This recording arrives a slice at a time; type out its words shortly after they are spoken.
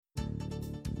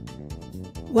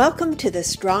Welcome to the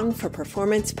Strong for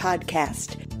Performance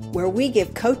podcast, where we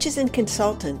give coaches and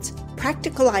consultants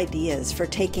practical ideas for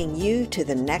taking you to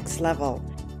the next level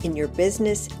in your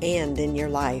business and in your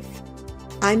life.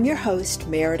 I'm your host,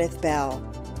 Meredith Bell.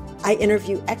 I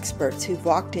interview experts who've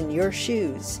walked in your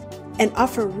shoes and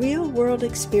offer real-world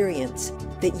experience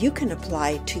that you can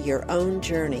apply to your own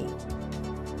journey.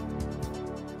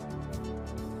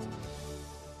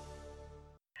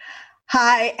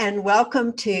 Hi, and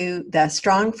welcome to the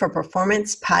Strong for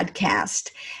Performance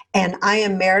podcast. And I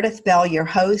am Meredith Bell, your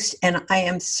host, and I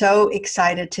am so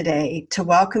excited today to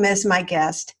welcome as my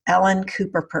guest, Ellen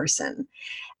Cooper-Person.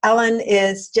 Ellen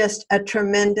is just a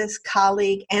tremendous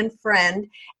colleague and friend,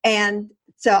 and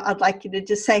so I'd like you to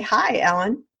just say hi,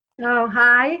 Ellen. Oh,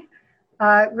 hi.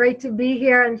 Great to be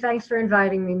here, and thanks for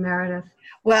inviting me, Meredith.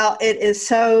 Well, it is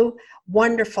so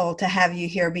wonderful to have you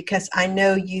here because I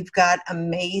know you've got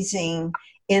amazing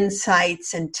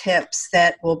insights and tips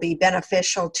that will be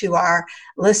beneficial to our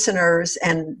listeners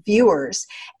and viewers.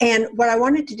 And what I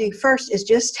wanted to do first is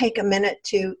just take a minute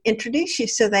to introduce you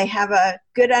so they have a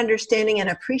good understanding and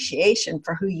appreciation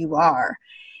for who you are.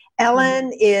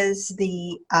 Ellen is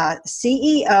the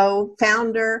CEO,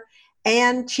 founder,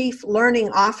 and Chief Learning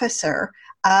Officer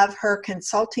of her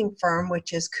consulting firm,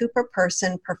 which is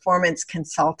Cooper-Person Performance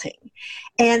Consulting.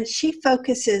 And she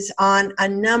focuses on a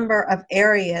number of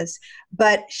areas,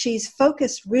 but she's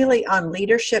focused really on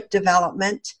leadership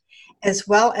development, as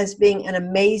well as being an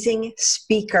amazing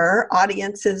speaker.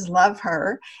 Audiences love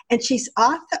her. And she's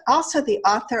also the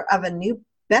author of a new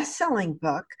best-selling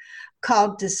book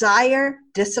called Desire,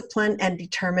 Discipline, and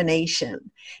Determination.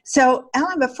 So,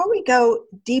 Ellen, before we go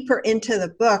deeper into the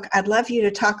book, I'd love you to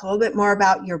talk a little bit more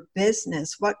about your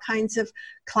business, what kinds of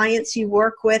clients you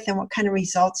work with, and what kind of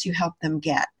results you help them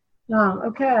get. Oh,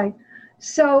 okay.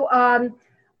 So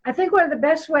I think one of the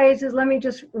best ways is, let me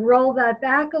just roll that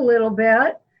back a little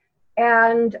bit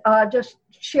and just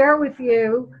share with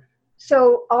you.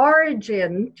 So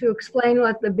Origin, to explain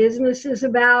what the business is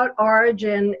about,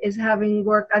 Origin is having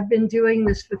worked, I've been doing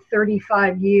this for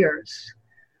 35 years.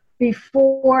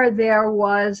 Before there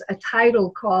was a title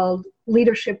called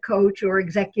leadership coach or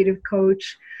executive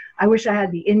coach. I wish I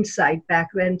had the insight back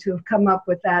then to have come up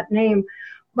with that name.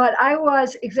 But I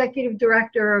was executive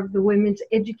director of the Women's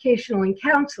Educational and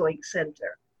Counseling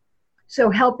Center.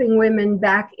 So helping women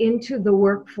back into the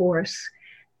workforce.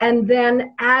 And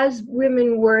then as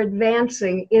women were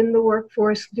advancing in the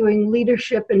workforce, doing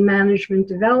leadership and management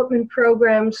development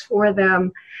programs for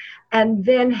them, and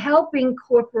then helping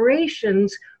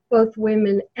corporations, both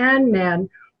women and men,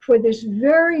 for this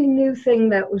very new thing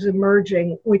that was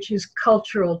emerging, which is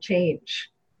cultural change.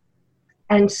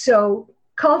 And so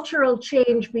cultural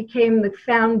change became the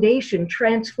foundation,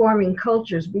 transforming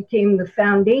cultures became the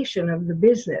foundation of the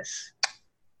business.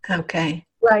 Okay.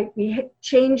 Right,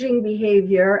 changing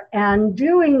behavior and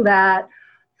doing that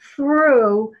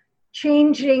through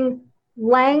changing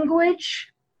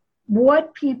language,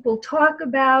 what people talk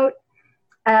about,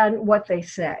 and what they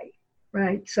say,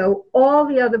 right? So all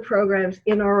the other programs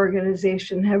in our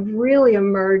organization have really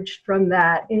emerged from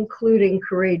that, including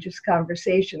Courageous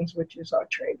Conversations, which is our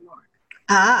trademark.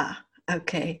 Ah,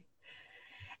 okay.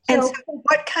 And so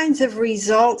what kinds of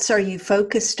results are you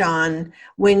focused on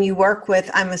when you work with,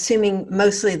 I'm assuming,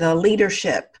 mostly the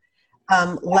leadership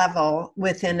level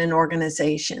within an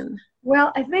organization?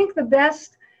 Well, I think the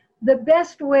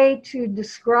best way to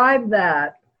describe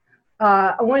that,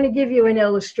 I want to give you an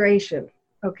illustration,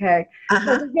 okay?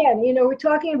 Because again, we're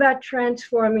talking about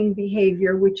transforming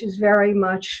behavior, which is very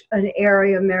much an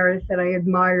area, Meredith, that I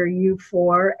admire you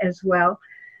for as well.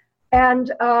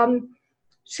 And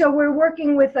so we're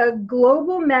working with a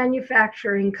global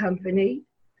manufacturing company.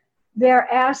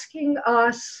 They're asking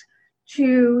us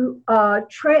to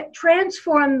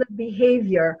transform the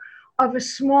behavior of a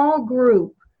small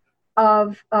group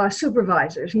of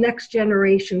supervisors, next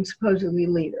generation supposedly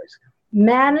leaders.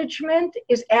 Management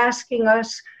is asking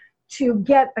us to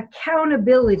get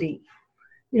accountability,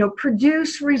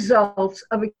 produce results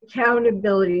of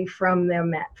accountability from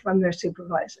their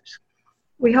supervisors.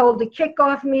 We hold a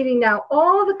kickoff meeting. Now,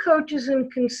 all the coaches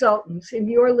and consultants in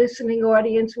your listening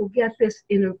audience will get this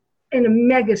in a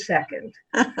megasecond,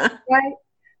 right?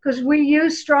 Because we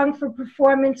use Strong for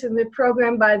Performance in the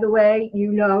program, by the way,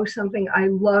 something I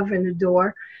love and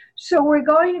adore. So we're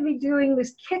going to be doing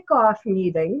this kickoff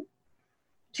meeting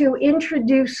to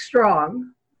introduce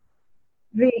Strong.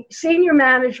 The senior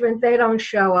management, they don't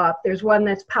show up. There's one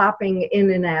that's popping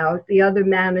in and out. The other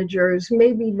managers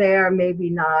may be there, maybe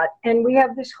not. And we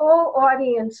have this whole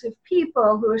audience of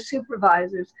people who are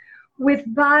supervisors with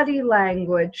body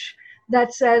language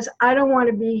that says, I don't want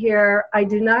to be here. I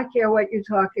do not care what you're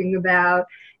talking about.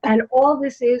 And all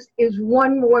this is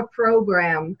one more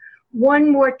program,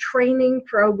 one more training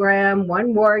program,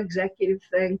 one more executive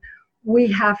thing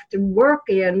we have to work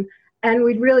in. And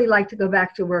we'd really like to go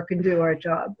back to work and do our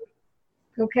job.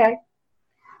 Okay?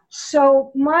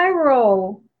 So my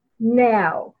role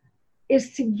now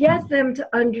is to get them to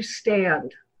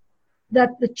understand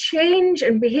that the change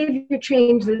and behavior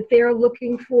change that they're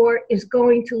looking for is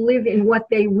going to live in what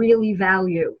they really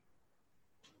value.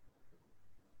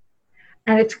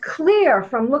 And it's clear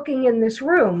from looking in this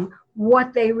room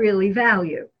what they really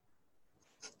value.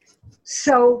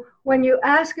 So when you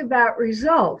ask about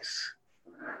results,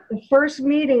 the first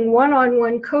meeting,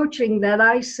 one-on-one coaching that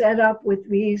I set up with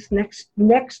these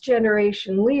next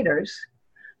generation leaders,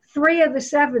 3 of the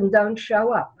 7 don't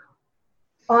show up.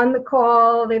 On the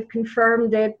call, they've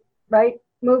confirmed it, right?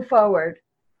 Move forward.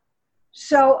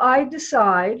 So I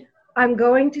decide I'm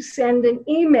going to send an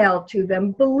email to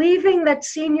them, believing that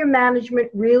senior management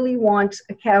really wants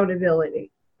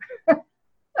accountability.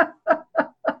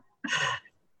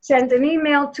 Send an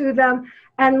email to them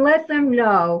and let them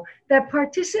know that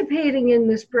participating in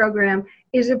this program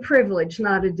is a privilege,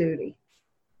 not a duty.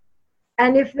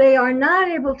 And if they are not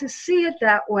able to see it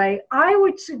that way, I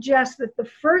would suggest that the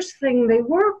first thing they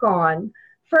work on,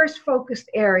 first focused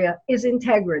area, is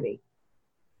integrity.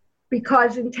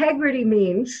 Because integrity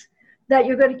means that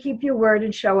you're going to keep your word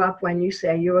and show up when you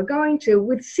say you are going to,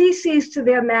 with CCs to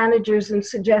their managers and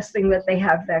suggesting that they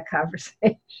have that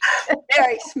conversation.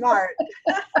 Very smart.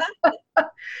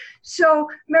 So,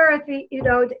 Meredith,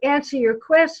 to answer your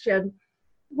question,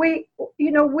 we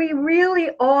really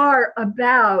are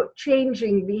about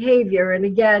changing behavior. And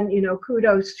again,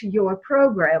 kudos to your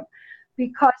program,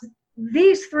 because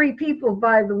these 3 people,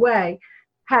 by the way,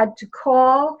 had to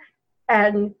call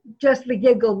and, just the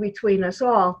giggle between us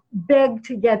all, beg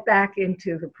to get back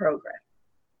into the program.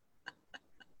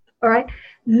 All right.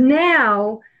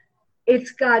 Now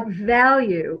it's got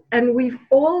value. And we've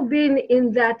all been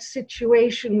in that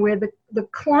situation where the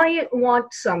client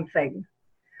wants something.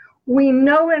 We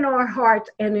know in our heart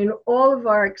and in all of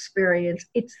our experience,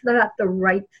 it's not the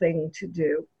right thing to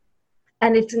do.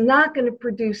 And it's not going to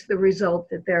produce the result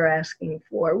that they're asking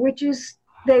for, which is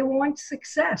they want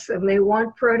success and they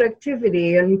want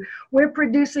productivity. And we're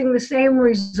producing the same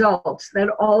results that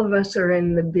all of us are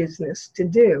in the business to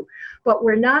do. But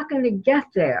we're not going to get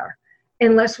there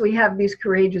unless we have these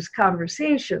courageous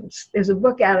conversations. There's a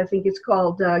book out, I think it's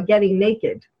called Getting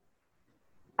Naked.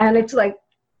 And it's like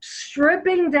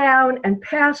stripping down and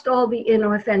past all the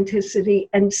inauthenticity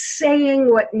and saying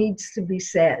what needs to be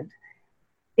said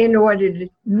in order to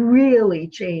really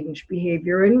change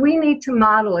behavior. And we need to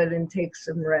model it and take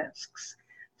some risks.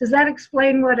 Does that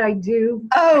explain what I do?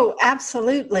 Oh,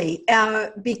 absolutely.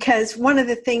 Because one of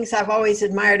the things I've always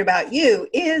admired about you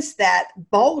is that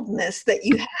boldness that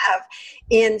you have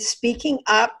in speaking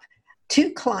up to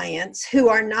clients who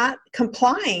are not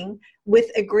complying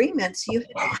with agreements you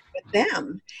have with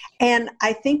them. And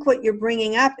I think what you're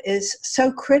bringing up is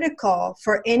so critical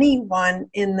for anyone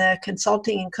in the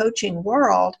consulting and coaching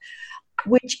world,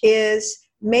 which is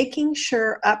making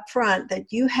sure up front that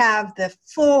you have the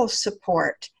full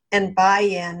support and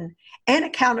buy-in and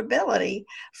accountability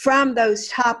from those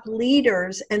top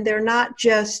leaders, and they're not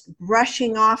just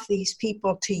brushing off these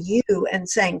people to you and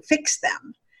saying, fix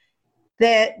them,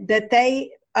 that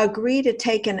they agree to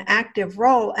take an active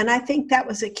role. And I think that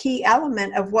was a key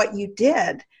element of what you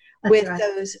did with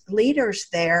those leaders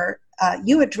there.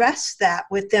 You addressed that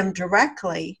with them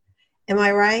directly. Am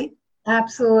I right?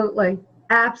 Absolutely.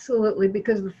 Absolutely.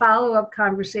 Because the follow-up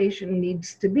conversation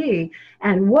needs to be,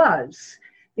 and was,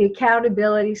 the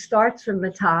accountability starts from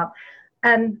the top.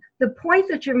 And the point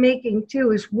that you're making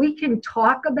too is we can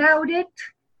talk about it,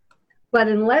 but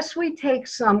unless we take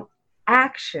some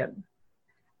action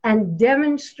and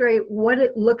demonstrate what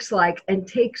it looks like and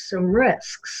take some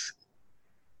risks,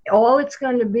 all it's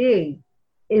going to be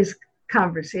is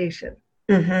conversation.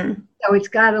 Mm-hmm. So it's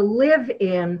got to live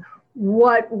in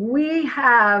what we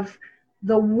have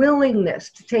the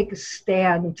willingness to take a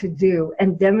stand to do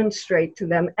and demonstrate to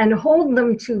them and hold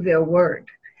them to their word.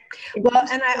 Well,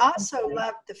 and I also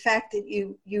love the fact that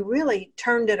you really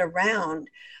turned it around,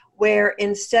 where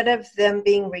instead of them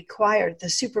being required, the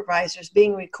supervisors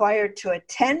being required to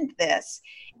attend this,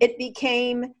 it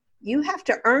became, you have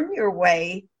to earn your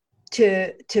way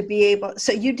to be able,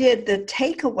 so you did the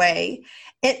takeaway.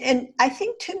 And I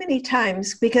think too many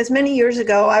times, because many years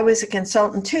ago I was a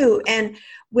consultant too, and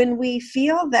when we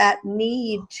feel that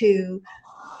need to,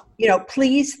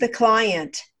 please the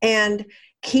client and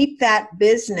keep that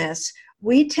business,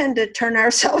 we tend to turn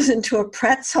ourselves into a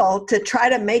pretzel to try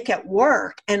to make it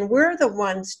work. And we're the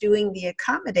ones doing the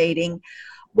accommodating,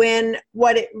 when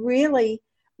what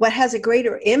has a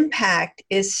greater impact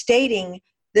is stating,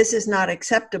 this is not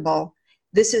acceptable.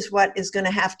 This is what is going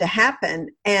to have to happen.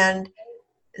 And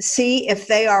see if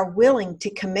they are willing to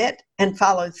commit and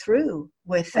follow through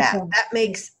with that. Okay. That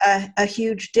makes a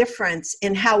huge difference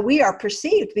in how we are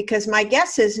perceived, because my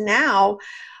guess is now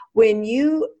when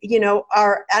you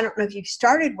are, I don't know if you've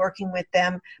started working with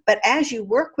them, but as you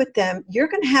work with them, you're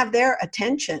going to have their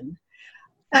attention.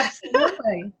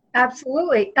 Absolutely.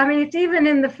 Absolutely. I mean, it's even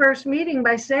in the first meeting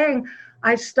by saying,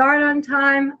 I start on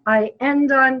time, I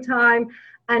end on time.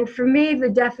 And for me, the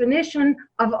definition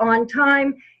of on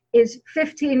time is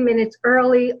 15 minutes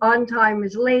early, on time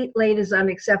is late, late is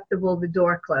unacceptable, the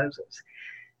door closes.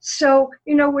 So,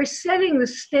 we're setting the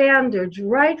standards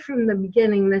right from the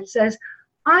beginning that says,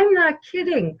 I'm not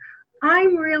kidding.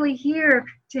 I'm really here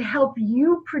to help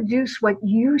you produce what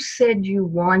you said you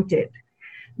wanted.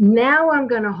 Now I'm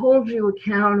going to hold you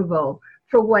accountable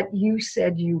for what you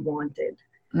said you wanted.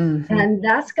 Mm-hmm. And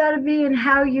that's got to be in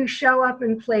how you show up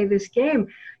and play this game.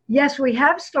 Yes, we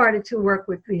have started to work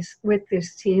with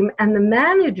this team, and the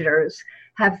managers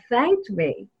have thanked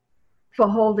me for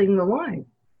holding the line.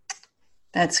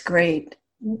 That's great.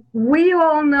 We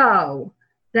all know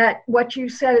that what you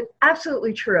said is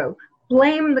absolutely true.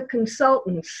 Blame the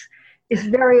consultants is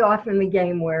very often the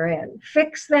game we're in.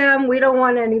 Fix them. We don't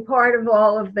want any part of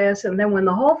all of this. And then when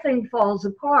the whole thing falls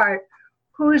apart,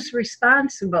 who's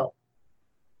responsible?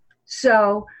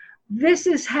 So this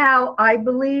is how I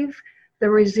believe the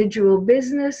residual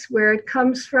business, where it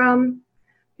comes from,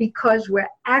 because we're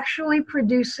actually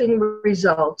producing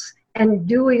results and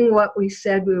doing what we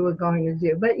said we were going to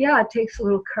do. But yeah, it takes a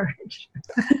little courage.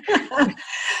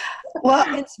 Well,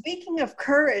 and speaking of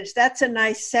courage, that's a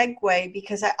nice segue,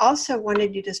 because I also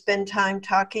wanted you to spend time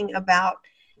talking about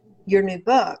your new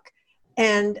book.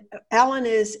 And Ellen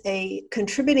is a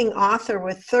contributing author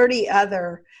with 30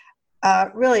 other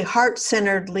really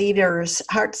heart-centered leaders,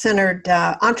 heart-centered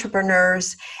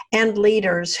entrepreneurs and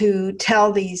leaders who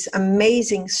tell these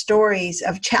amazing stories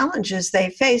of challenges they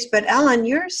face. But Ellen,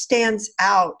 yours stands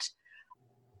out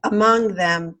among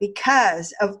them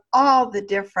because of all the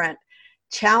different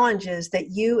challenges that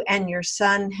you and your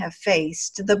son have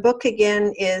faced. The book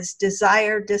again is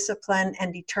Desire, Discipline,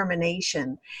 and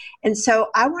Determination. And so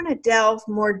I want to delve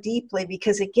more deeply,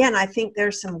 because again, I think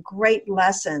there's some great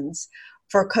lessons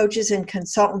for coaches and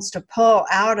consultants to pull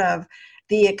out of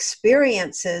the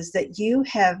experiences that you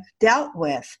have dealt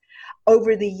with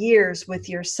over the years with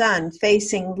your son,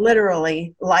 facing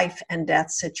literally life and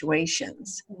death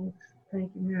situations.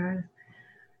 Thank you, Meredith.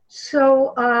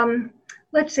 So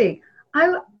let's see.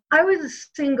 I was a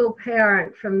single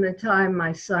parent from the time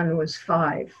my son was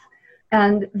 5.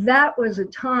 And that was a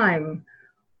time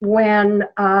when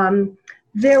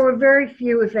there were very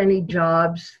few, if any,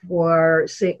 jobs for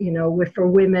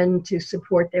women to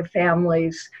support their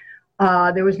families.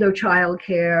 There was no child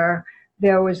care.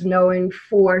 There was no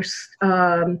enforced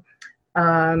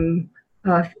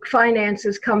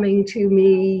finances coming to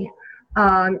me.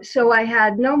 So I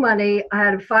had no money. I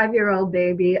had a 5-year-old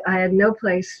baby. I had no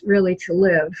place really to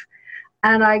live.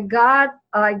 And I got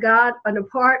an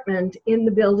apartment in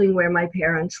the building where my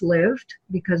parents lived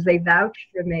because they vouched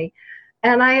for me.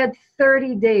 And I had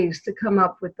 30 days to come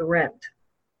up with the rent.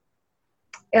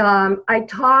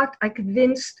 I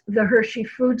convinced the Hershey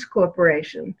Foods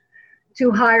Corporation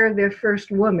to hire their first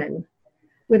woman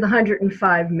with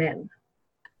 105 men.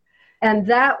 And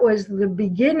that was the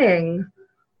beginning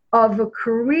of a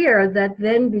career that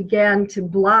then began to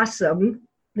blossom.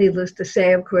 Needless to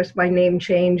say, of course, my name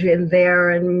change in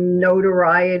there and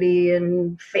notoriety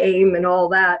and fame and all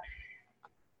that.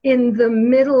 In the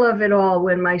middle of it all,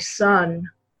 when my son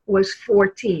was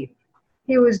 14,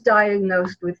 he was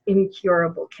diagnosed with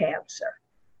incurable cancer.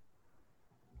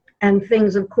 And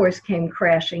things, of course, came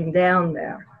crashing down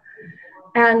there.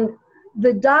 And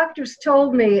the doctors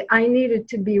told me I needed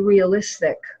to be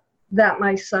realistic that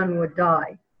my son would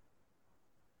die.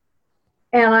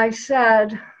 And I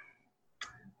said,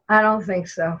 I don't think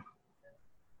so.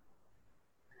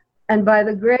 And by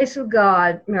the grace of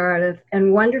God, Meredith,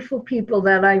 and wonderful people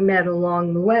that I met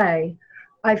along the way,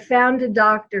 I found a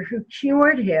doctor who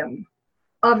cured him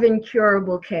of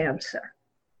incurable cancer.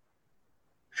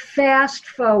 Fast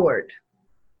forward.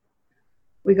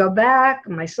 We go back,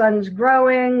 my son's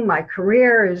growing, my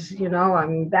career is,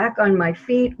 I'm back on my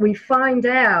feet. We find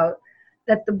out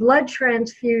that the blood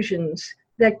transfusions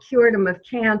that cured him of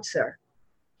cancer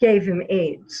gave him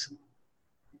AIDS.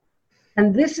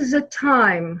 And this is a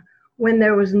time when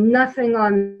there was nothing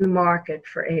on the market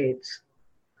for AIDS.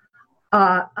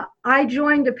 I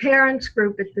joined a parents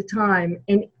group at the time,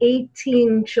 and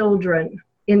 18 children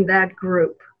in that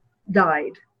group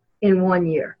died in 1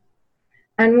 year.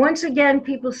 And once again,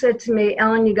 people said to me,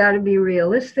 Ellen, you got to be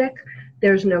realistic.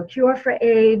 There's no cure for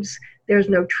AIDS. There's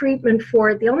no treatment for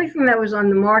it. The only thing that was on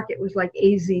the market was like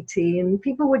AZT, and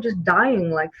people were just dying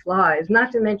like flies,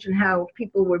 not to mention how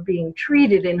people were being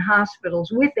treated in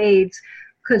hospitals with AIDS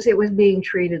because it was being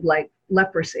treated like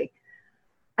leprosy.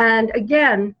 And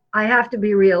again, I have to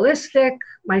be realistic.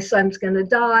 My son's going to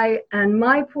die. And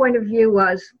my point of view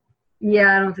was,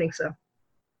 yeah, I don't think so.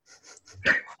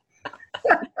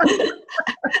 I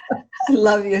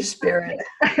love your spirit.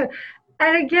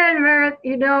 And again, Meredith,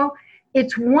 you know,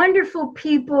 it's wonderful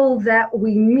people that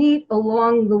we meet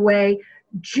along the way,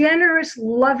 generous,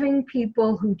 loving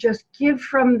people who just give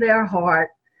from their heart,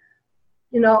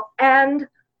 you know. And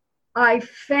I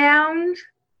found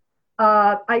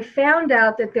out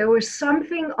that there was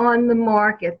something on the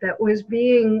market that was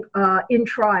being in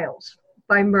trials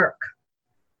by Merck.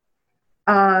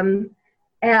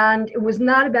 And it was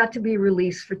not about to be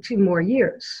released for 2 more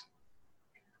years.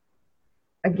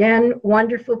 Again,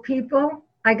 wonderful people.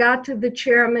 I got to the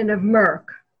chairman of Merck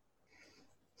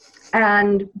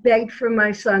and begged for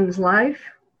my son's life,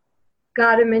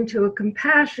 got him into a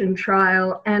compassion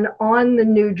trial and on the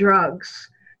new drugs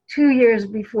 2 years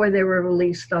before they were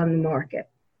released on the market.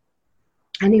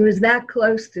 And he was that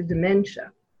close to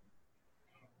dementia.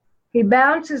 He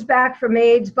bounces back from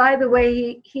AIDS. By the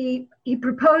way, he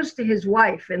proposed to his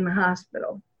wife in the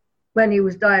hospital when he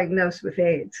was diagnosed with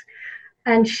AIDS.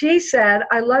 And she said,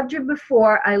 I loved you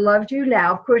before, I loved you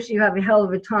now. Of course, you have a hell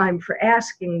of a time for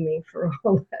asking me for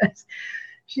all this.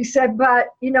 She said, but,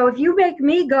 you know, if you make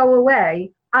me go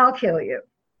away, I'll kill you.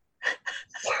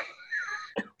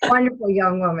 Wonderful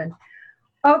young woman.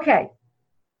 Okay,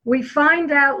 we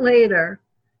find out later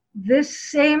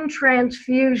this same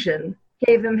transfusion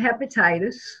gave him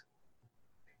hepatitis,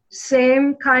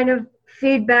 same kind of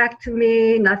feedback to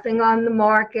me, nothing on the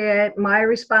market. My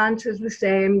response is the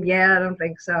same. Yeah, I don't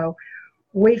think so.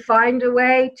 We find a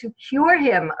way to cure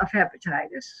him of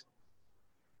hepatitis.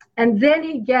 And then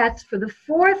he gets, for the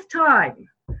 4th time,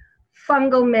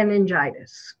 fungal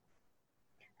meningitis.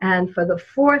 And for the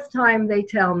 4th time, they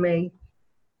tell me,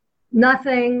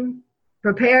 nothing,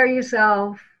 prepare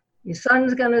yourself, your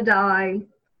son's going to die.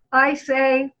 I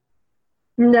say,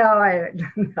 no,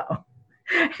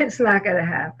 it's not going to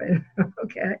happen.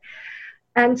 Okay.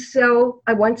 And so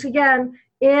I, once again,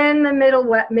 in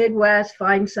the Midwest,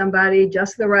 find somebody,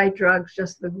 just the right drugs,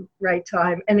 just the right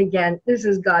time. And again, this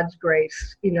is God's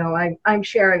grace. You know, I'm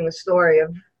sharing the story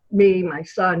of me, my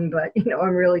son, but, you know,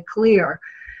 I'm really clear.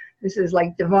 This is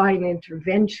like divine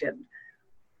intervention.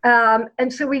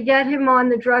 And so we get him on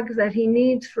the drugs that he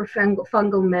needs for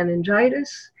fungal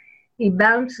meningitis. He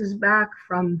bounces back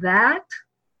from that,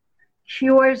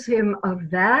 cures him of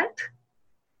that.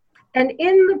 And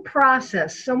in the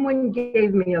process, someone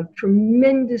gave me a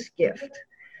tremendous gift.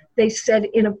 They said,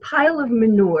 in a pile of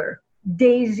manure,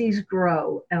 daisies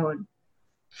grow, Ellen.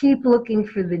 Keep looking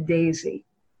for the daisy.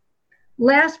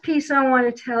 Last piece I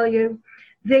want to tell you,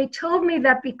 they told me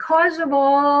that because of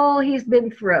all he's been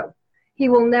through, he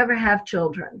will never have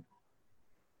children.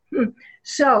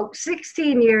 So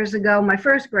 16 years ago, my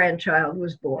first grandchild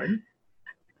was born.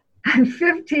 And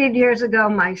 15 years ago,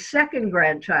 my second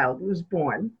grandchild was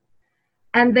born.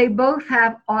 And they both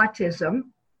have autism,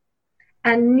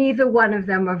 and neither one of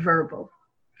them are verbal.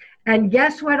 And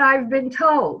guess what I've been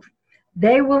told?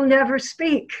 They will never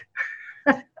speak.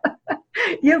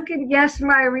 You can guess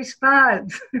my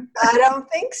response. I don't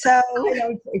think so. I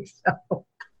don't think so.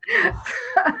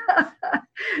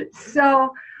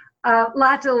 So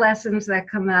lots of lessons that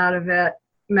come out of it,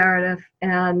 Meredith.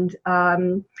 And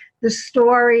the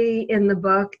story in the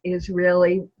book is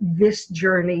really this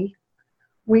journey.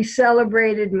 We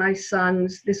celebrated my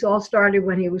son's, this all started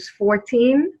when he was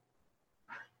 14.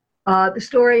 The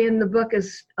story in the book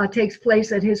takes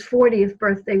place at his 40th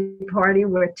birthday party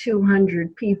where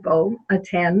 200 people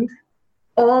attend.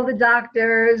 All the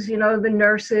doctors, you know, the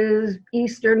nurses,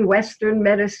 Eastern, Western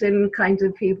medicine kinds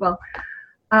of people.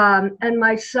 And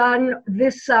my son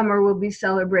this summer will be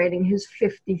celebrating his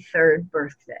 53rd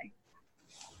birthday.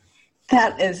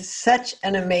 That is such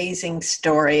an amazing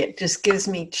story. It just gives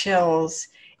me chills.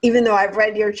 Even though I've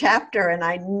read your chapter and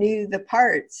I knew the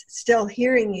parts, still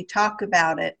hearing you talk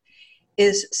about it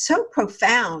is so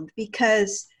profound,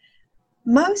 because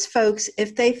most folks,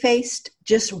 if they faced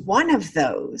just one of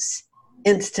those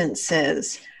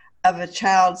instances of a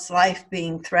child's life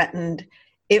being threatened,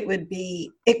 it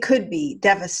could be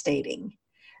devastating.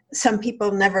 Some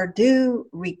people never do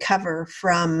recover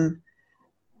from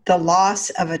the loss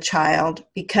of a child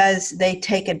because they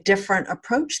take a different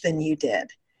approach than you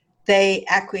did. They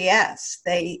acquiesce.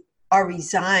 They are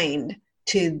resigned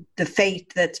to the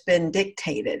fate that's been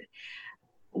dictated.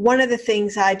 One of the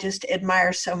things I just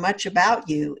admire so much about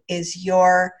you is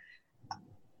your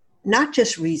not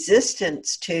just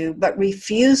resistance to, but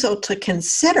refusal to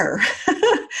consider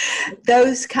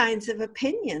those kinds of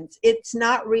opinions. It's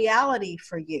not reality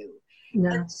for you.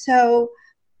 No. And so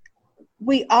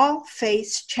we all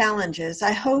face challenges.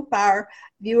 I hope our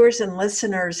viewers and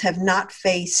listeners have not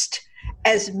faced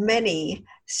as many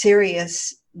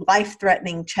serious,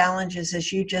 life-threatening challenges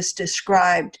as you just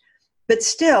described. But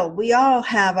still, we all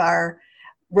have our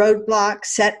roadblocks,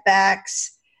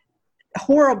 setbacks,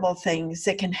 horrible things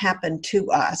that can happen to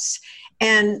us.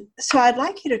 And so I'd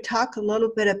like you to talk a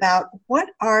little bit about what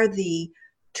are the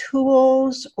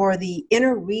tools or the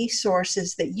inner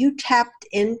resources that you tapped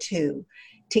into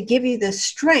to give you the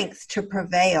strength to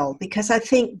prevail, because I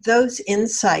think those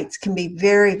insights can be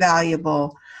very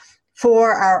valuable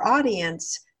for our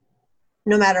audience,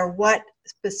 no matter what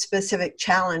specific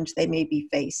challenge they may be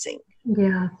facing.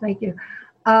 Yeah, thank you.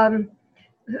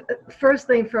 First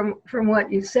thing from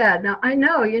what you said, now I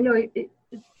know,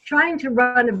 trying to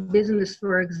run a business,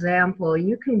 for example,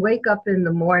 you can wake up in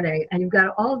the morning and you've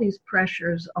got all these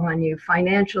pressures on you,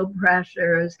 financial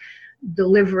pressures,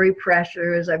 delivery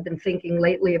pressures. I've been thinking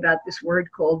lately about this word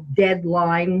called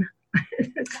deadline.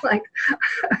 It's like,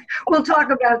 we'll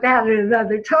talk about that at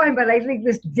another time, but I think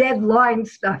this deadline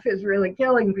stuff is really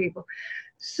killing people.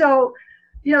 So,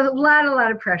 a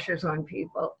lot of pressures on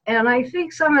people. And I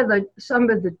think some of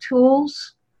the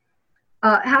tools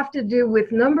have to do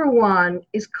with, number one,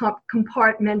 is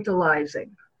compartmentalizing.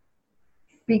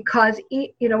 Because,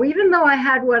 even though I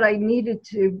had what I needed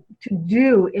to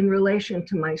do in relation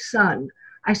to my son,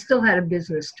 I still had a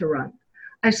business to run.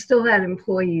 I still had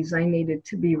employees I needed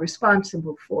to be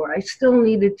responsible for. I still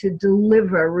needed to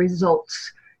deliver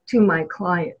results to my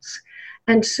clients.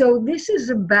 And so this is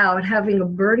about having a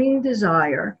burning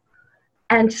desire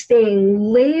and staying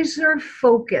laser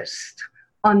focused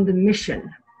on the mission.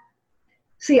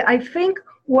 See, I think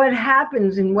what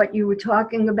happens in what you were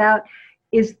talking about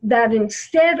is that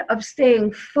instead of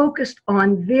staying focused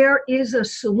on there is a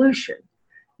solution,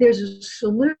 there's a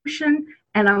solution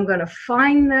and I'm going to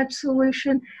find that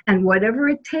solution, and whatever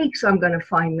it takes, I'm going to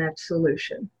find that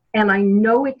solution. And I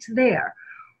know it's there.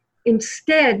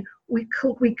 Instead, we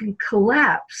can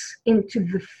collapse into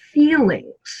the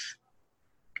feelings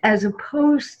as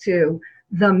opposed to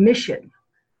the mission.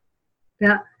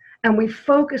 Yeah? And we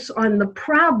focus on the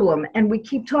problem, and we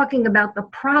keep talking about the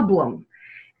problem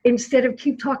instead of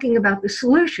keep talking about the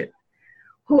solution.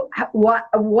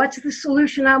 What's the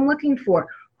solution I'm looking for?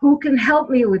 Who can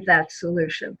help me with that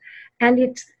solution? And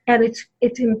it's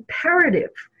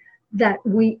imperative that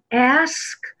we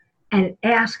ask, and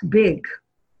ask big.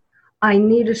 I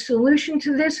need a solution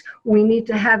to this. We need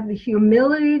to have the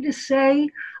humility to say,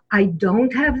 I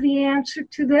don't have the answer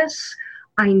to this.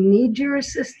 I need your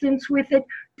assistance with it.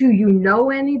 Do you know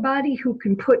anybody who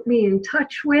can put me in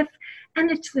touch with?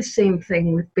 And it's the same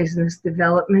thing with business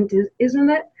development, isn't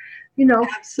it?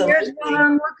 Absolutely. Here's what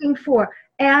I'm looking for.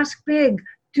 Ask big.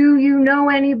 Do you know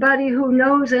anybody who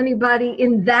knows anybody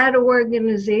in that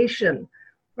organization,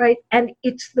 right? And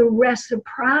it's the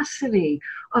reciprocity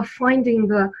of finding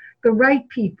the right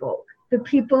people, the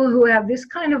people who have this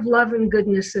kind of love and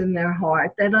goodness in their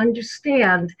heart, that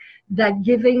understand that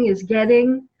giving is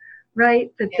getting, right?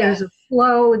 That There's a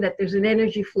flow, that there's an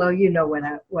energy flow. You know what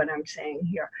I'm saying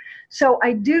here. So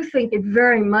I do think it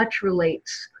very much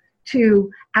relates to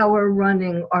our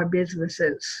running our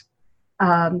businesses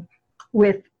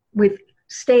with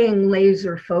staying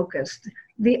laser focused.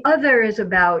 The other is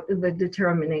about the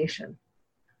determination.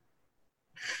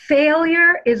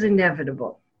 Failure is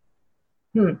inevitable.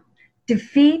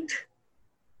 Defeat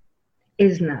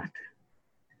is not.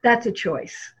 That's a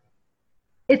choice.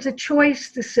 It's a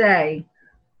choice to say,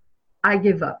 I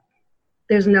give up.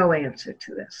 There's no answer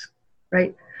to this,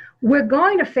 right? We're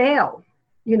going to fail,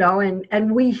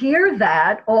 and we hear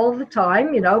that all the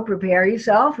time, prepare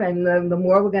yourself, and the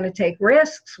more we're going to take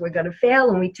risks, we're going to fail,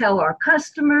 and we tell our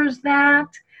customers that,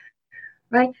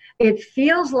 right? It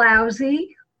feels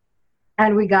lousy,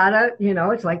 and we gotta,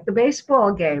 it's like the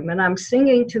baseball game, and I'm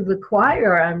singing to the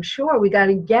choir, I'm sure. We got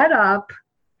to get up,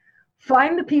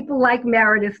 find the people like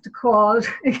Meredith to call,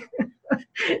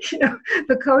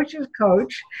 the coach's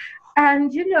coach.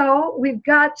 And, we've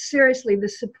got, seriously, the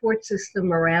support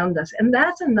system around us. And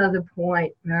that's another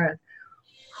point, Meredith.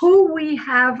 Who we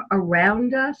have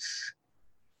around us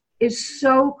is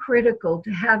so critical,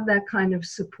 to have that kind of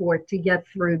support to get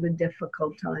through the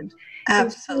difficult times.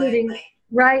 Absolutely. Including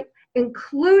right?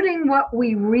 Including what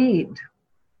we read.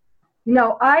 You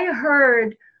know, I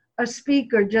heard a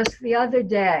speaker just the other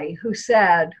day who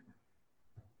said,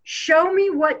 show me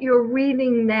what you're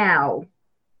reading now,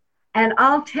 and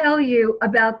I'll tell you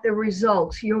about the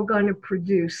results you're going to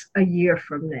produce a year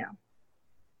from now.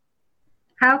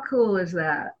 How cool is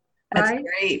that? That's right?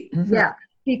 great. Mm-hmm. Yeah,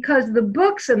 because the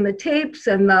books and the tapes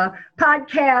and the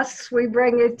podcasts we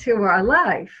bring into our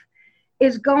life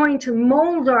is going to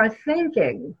mold our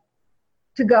thinking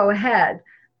to go ahead.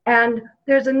 And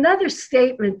there's another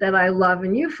statement that I love,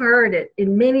 and you've heard it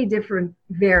in many different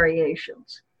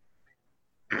variations.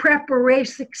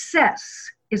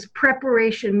 Success is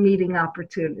preparation meeting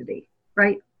opportunity,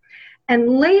 right? And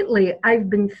lately, I've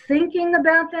been thinking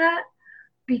about that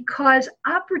because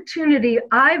opportunity,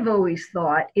 I've always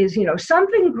thought, is, you know,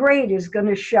 something great is going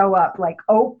to show up, like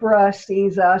Oprah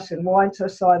sees us and wants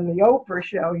us on the Oprah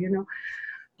show, you know.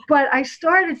 But I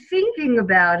started thinking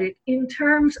about it in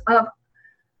terms of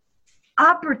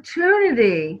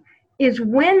opportunity is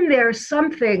when there's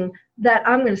something that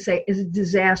I'm going to say is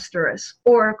disastrous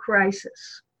or a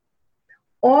crisis.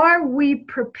 Are we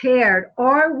prepared?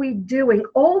 Are we doing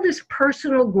all this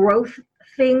personal growth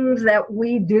things that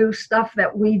we do, stuff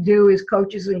that we do as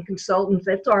coaches and consultants?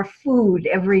 That's our food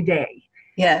every day.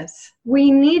 Yes.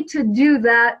 We need to do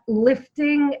that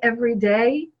lifting every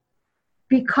day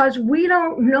because we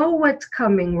don't know what's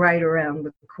coming right around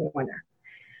the corner.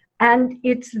 And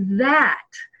it's that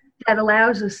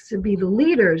allows us to be the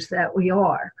leaders that we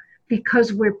are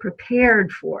because we're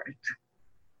prepared for it.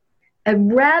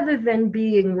 And rather than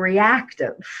being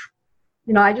reactive,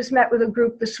 you know, I just met with a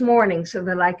group this morning so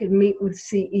that I could meet with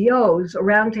CEOs, a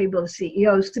roundtable of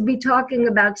CEOs, to be talking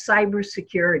about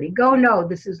cybersecurity. No,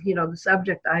 this is, you know, the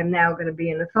subject I'm now going to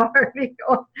be an authority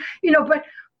on, you know,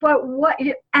 but what,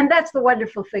 and that's the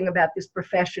wonderful thing about this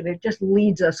profession. It just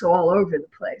leads us all over the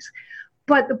place.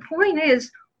 But the point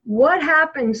is, what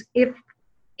happens if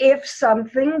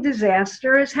something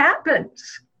disastrous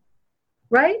happens,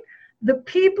 right? The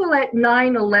people at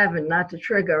 9/11, not to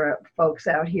trigger folks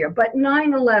out here, but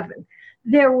 9/11,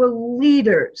 there were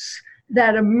leaders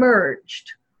that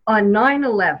emerged on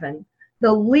 9/11,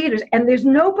 the leaders, and there's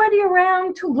nobody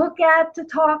around to look at, to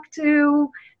talk to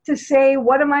say,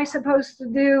 what am I supposed to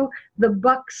do? The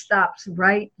buck stops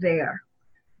right there.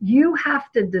 You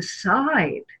have to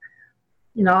decide.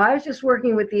 You know, I was just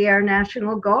working with the Air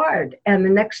National Guard and the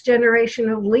next generation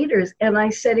of leaders, and I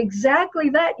said exactly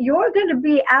that. You're going to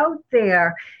be out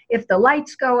there if the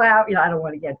lights go out. You know, I don't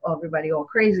want to get everybody all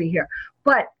crazy here,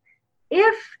 but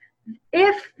if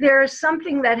there's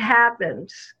something that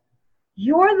happens,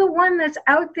 you're the one that's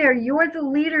out there. You're the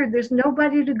leader. There's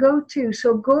nobody to go to.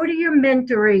 So go to your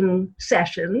mentoring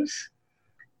sessions,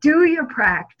 do your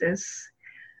practice,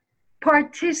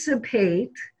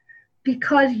 participate,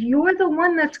 because you're the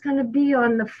one that's going to be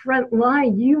on the front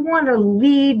line. You want to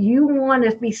lead. You want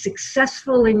to be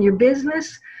successful in your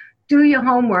business. Do your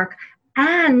homework.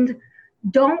 And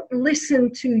don't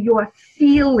listen to your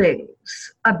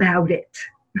feelings about it.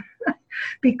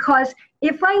 Because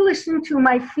if I listen to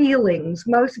my feelings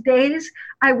most days,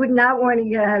 I would not want to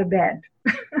get out of bed.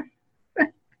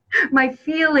 My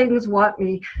feelings want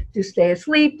me to stay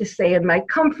asleep, to stay in my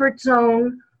comfort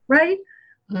zone, right?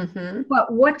 Mm-hmm.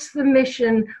 But what's the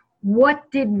mission? What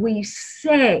did we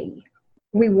say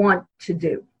we want to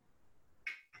do?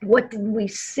 What did we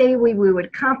say we would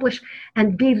accomplish?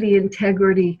 And be the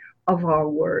integrity of our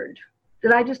word.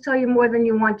 Did I just tell you more than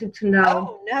you wanted to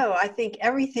know? Oh, no. I think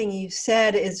everything you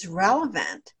said is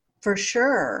relevant for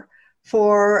sure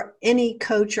for any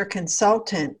coach or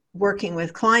consultant working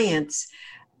with clients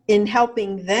in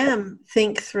helping them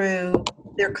think through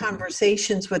their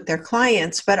conversations with their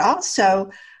clients, but also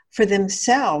for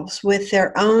themselves with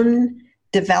their own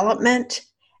development,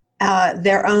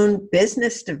 their own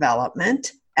business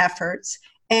development efforts,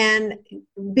 and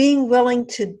being willing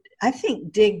to, I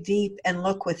think, dig deep and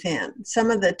look within.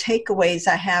 Some of the takeaways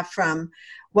I have from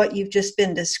what you've just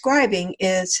been describing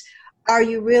is, are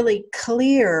you really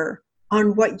clear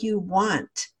on what you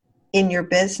want in your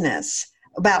business,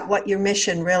 about what your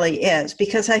mission really is?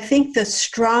 Because I think the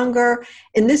stronger,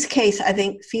 in this case, I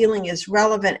think feeling is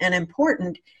relevant and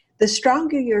important. The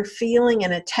stronger your feeling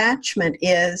and attachment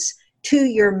is to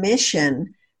your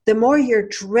mission, the more you're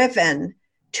driven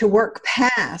to work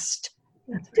past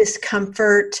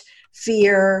discomfort,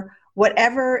 fear,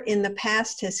 whatever in the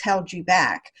past has held you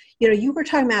back. You know, you were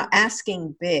talking about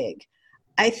asking big.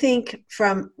 I think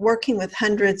from working with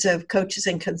hundreds of coaches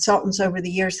and consultants over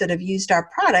the years that have used our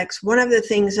products, one of the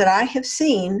things that I have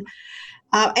seen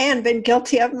and been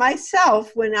guilty of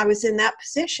myself when I was in that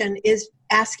position is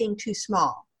asking too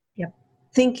small. Yep.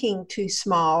 thinking too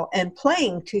small and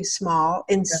playing too small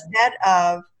instead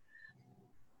of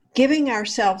giving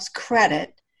ourselves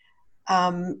credit,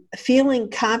 feeling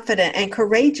confident and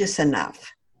courageous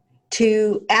enough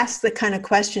to ask the kind of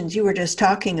questions you were just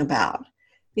talking about.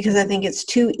 Because I think it's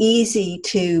too easy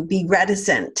to be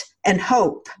reticent and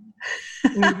hope.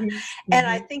 Mm-hmm. And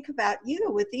I think about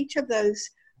you with each of those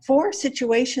 4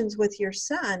 situations with your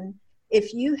son.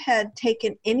 If you had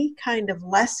taken any kind of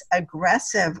less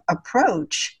aggressive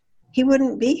approach, he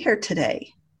wouldn't be here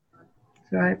today.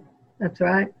 That's right. That's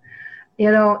right.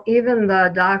 You know, even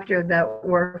the doctor that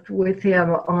worked with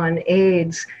him on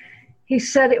AIDS, he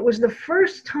said it was the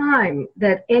first time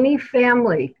that any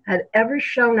family had ever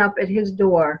shown up at his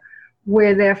door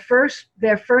where their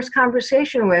first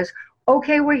conversation was,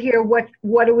 okay, we're here,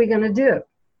 what are we going to do?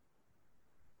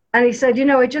 And he said, you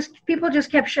know, people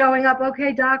just kept showing up.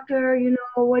 Okay, doctor, you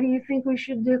know, what do you think we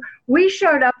should do? We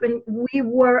showed up and we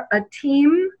were a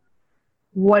team.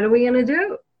 What are we going to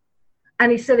do?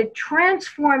 And he said it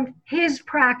transformed his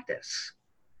practice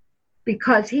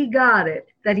because he got it,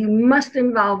 that he must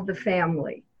involve the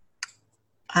family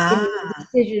in the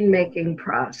decision-making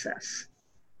process,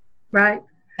 right?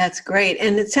 That's great.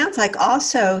 And it sounds like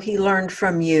also he learned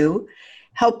from you,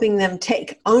 helping them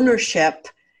take ownership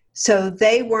so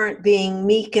they weren't being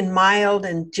meek and mild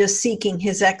and just seeking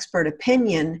his expert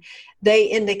opinion.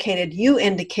 You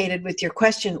indicated with your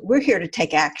question, we're here to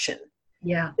take action.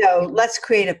 Yeah. So let's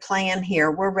create a plan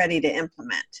here. We're ready to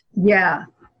implement. Yeah.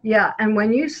 Yeah. And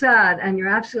when you said, and you're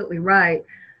absolutely right,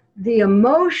 the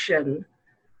emotion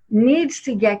needs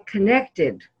to get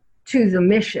connected to the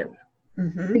mission.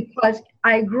 Mm-hmm. Because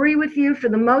I agree with you, for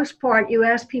the most part, you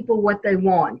ask people what they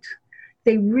want.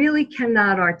 They really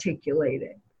cannot articulate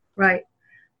it, right?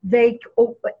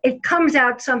 It comes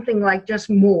out something like just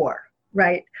more,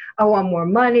 right? I want more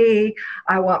money.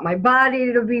 I want my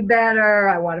body to be better.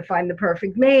 I want to find the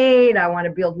perfect mate. I want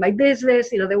to build my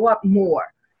business. You know, they want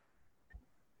more.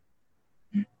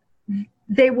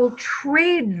 They will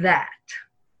trade that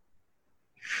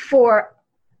for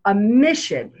a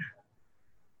mission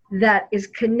that is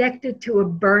connected to a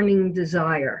burning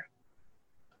desire.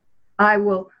 I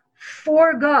will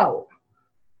forego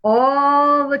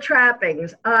all the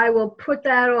trappings. I will put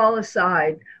that all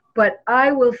aside, but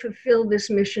I will fulfill this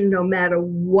mission no matter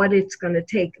what it's going to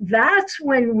take. That's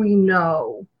when we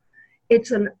know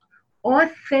it's an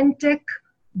authentic,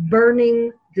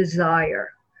 burning desire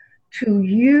to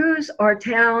use our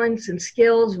talents and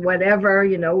skills, whatever,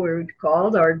 you know, we're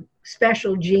called our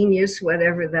special genius,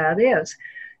 whatever that is,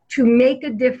 to make a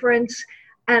difference.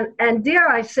 And dare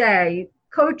I say,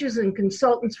 coaches and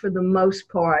consultants, for the most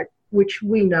part, which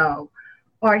we know,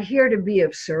 are here to be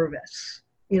of service.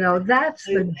 You know, that's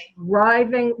the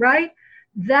driving, right?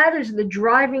 That is the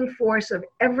driving force of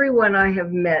everyone I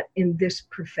have met in this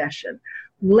profession.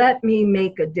 Let me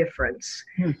make a difference.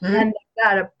 Mm-hmm. And they've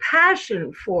got a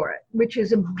passion for it, which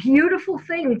is a beautiful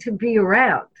thing to be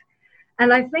around.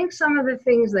 And I think some of the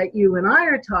things that you and I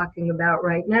are talking about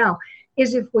right now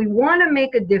is, if we want to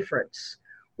make a difference,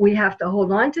 we have to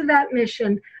hold on to that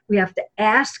mission. We have to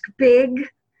ask big.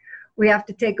 We have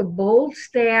to take a bold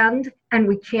stand, and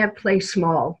we can't play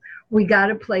small. We got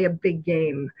to play a big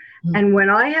game. Mm-hmm. And when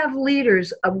I have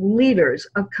leaders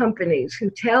of companies who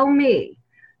tell me,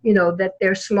 you know, that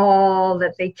they're small,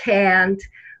 that they can't,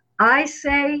 I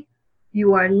say,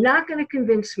 you are not going to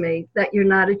convince me that you're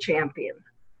not a champion.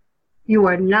 You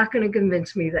are not going to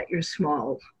convince me that you're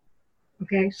small.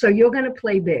 Okay, so you're going to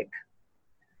play big.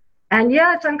 And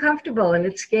yeah, it's uncomfortable and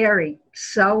it's scary.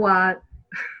 So what?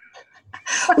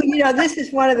 Well, you know, this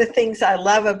is one of the things I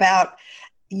love about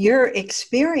your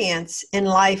experience in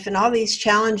life and all these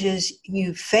challenges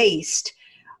you faced.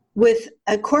 With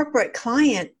a corporate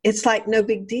client, it's like no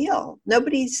big deal.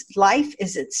 Nobody's life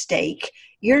is at stake.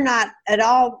 You're not at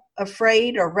all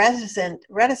afraid or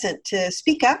reticent to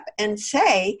speak up and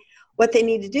say what they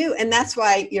need to do. And that's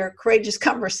why your Courageous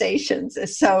Conversations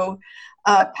is so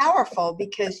powerful,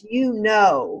 because you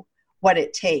know what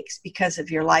it takes because of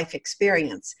your life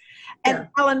experience. And yeah.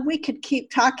 Helen, we could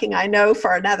keep talking, I know,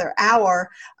 for another hour.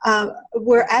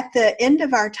 We're at the end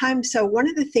of our time. So one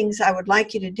of the things I would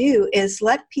like you to do is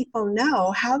let people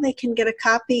know how they can get a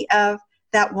copy of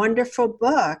that wonderful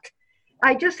book.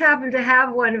 I just happen to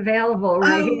have one available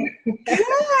right here.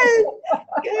 Good,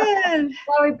 good.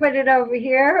 Well, we put it over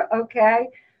here, okay.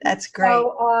 That's great.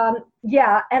 So,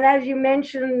 yeah, and as you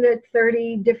mentioned, the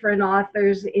 30 different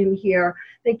authors in here.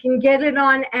 They can get it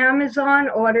on Amazon,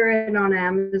 order it on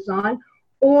Amazon,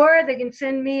 or they can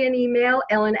send me an email,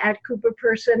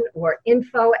 ellen@cooperperson or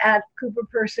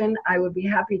info@cooperperson. I would be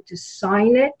happy to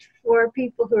sign it for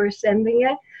people who are sending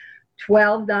it,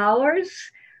 $12.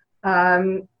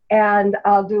 And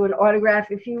I'll do an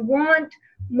autograph. If you want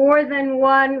more than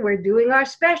one, we're doing our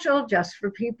special just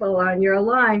for people on your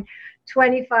line,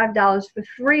 $25 for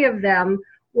 3 of them.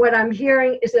 What I'm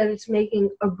hearing is that it's making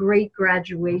a great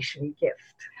graduation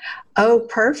gift. Oh,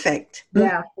 perfect.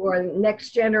 Yeah, for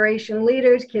next generation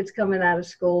leaders, kids coming out of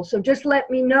school. So just let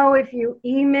me know if you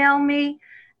email me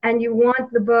and you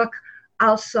want the book.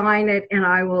 I'll sign it and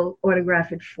I will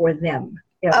autograph it for them.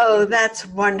 Yep. Oh, that's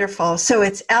wonderful. So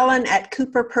it's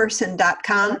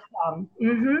ellen@cooperperson.com.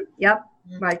 Yep.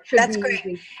 Right. That's great.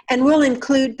 Easy. And we'll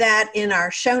include that in our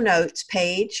show notes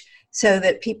page so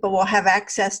that people will have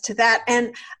access to that.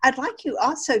 And I'd like you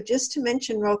also just to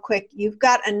mention real quick, you've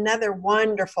got another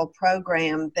wonderful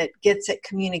program that gets at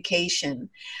communication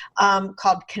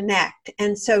called Connect.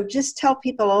 And so just tell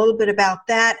people a little bit about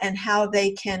that and how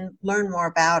they can learn more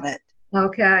about it.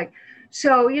 Okay.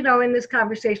 So, in this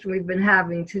conversation we've been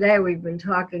having today, we've been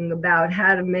talking about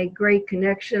how to make great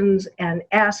connections and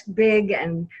ask big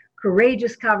and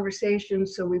courageous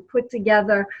conversations. So we put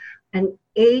together an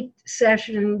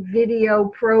 8-session video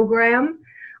program,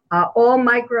 all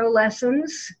micro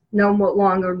lessons, no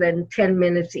longer than 10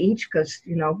 minutes each, because,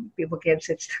 people can't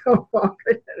sit still longer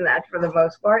than that for the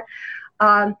most part.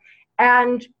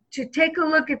 And to take a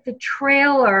look at the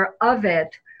trailer of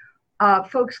it,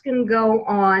 folks can go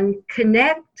on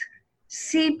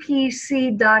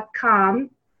connectcpc.com.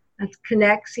 That's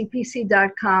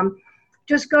connectcpc.com.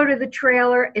 Just go to the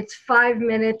trailer. It's 5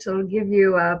 minutes. It'll give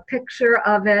you a picture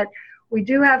of it. We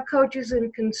do have coaches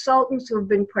and consultants who have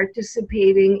been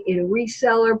participating in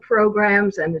reseller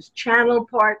programs and as channel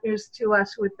partners to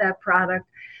us with that product.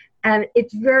 And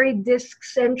it's very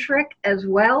DISC-centric as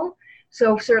well.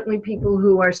 So certainly people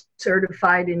who are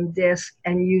certified in DISC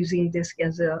and using DISC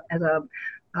as a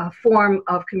form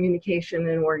of communication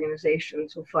in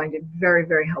organizations will find it very,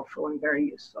 very helpful and very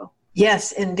useful.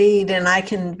 Yes, indeed. And I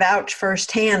can vouch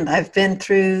firsthand. I've been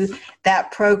through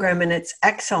that program and it's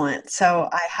excellent. So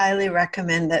I highly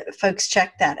recommend that folks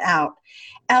check that out.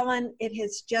 Ellen, it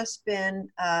has just been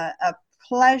a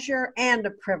pleasure and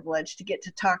a privilege to get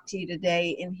to talk to you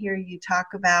today and hear you talk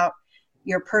about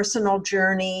your personal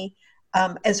journey,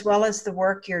 as well as the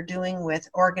work you're doing with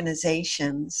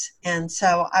organizations. And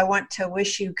so I want to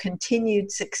wish you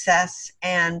continued success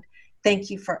and thank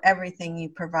you for everything you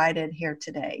provided here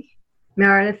today.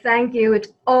 Meredith, thank you. It's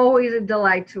always a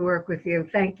delight to work with you.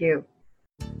 Thank you.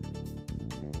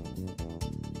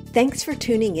 Thanks for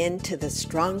tuning in to the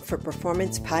Strong for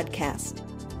Performance podcast.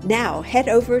 Now head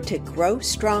over to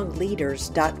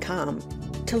growstrongleaders.com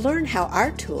to learn how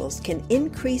our tools can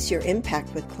increase your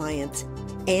impact with clients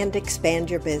and expand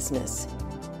your business.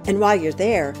 And while you're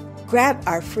there, grab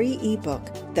our free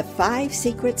ebook, The 5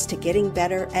 Secrets to Getting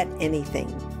Better at Anything.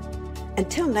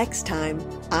 Until next time,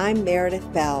 I'm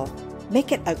Meredith Bell.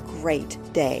 Make it a great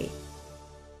day.